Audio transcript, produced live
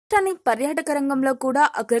రాష్ట్రాన్ని పర్యాటక రంగంలో కూడా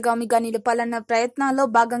అగ్రగామిగా నిలపాలన్న ప్రయత్నాల్లో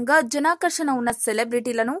భాగంగా జనాకర్షణ ఉన్న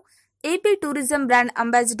సెలబ్రిటీలను ఏపీ టూరిజం బ్రాండ్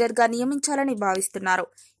అంబాసిడర్ గా నియమించాలని భావిస్తున్నారు.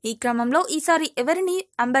 ఈ క్రమంలో ఈసారి ఎవరిని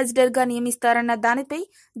అంబాసిడర్ గా నియమిస్తారన్న దానిపై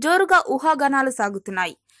జోరుగా ఊహాగానాలు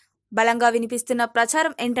సాగుతున్నాయి. బలంగా వినిపిస్తున్న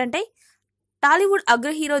ప్రచారం ఏంటంటే టాలీవుడ్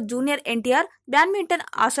అగ్ర hero junior NTR, badminton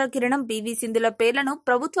ఆశాకిరణం PV సింధుల పేర్లను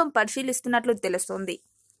ప్రభుత్వం పరిశీలిస్తున్నట్లు తెలుస్తోంది.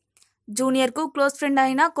 జూనియర్ కు క్లోజ్ ఫ్రెండ్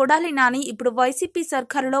అయిన కొడాలి నాని ఇప్పుడు వైసీపీ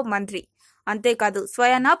సర్కారులో మంత్రి. అంతేకాదు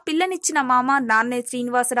స్వయాన పిల్లనిచ్చిన మామ నాన్నే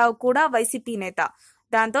శ్రీనివాసరావు కూడా వైసీపీ నేత.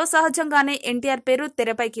 దాంతో సహజంగానే NTR పేరు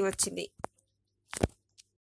తెరపైకి వచ్చింది.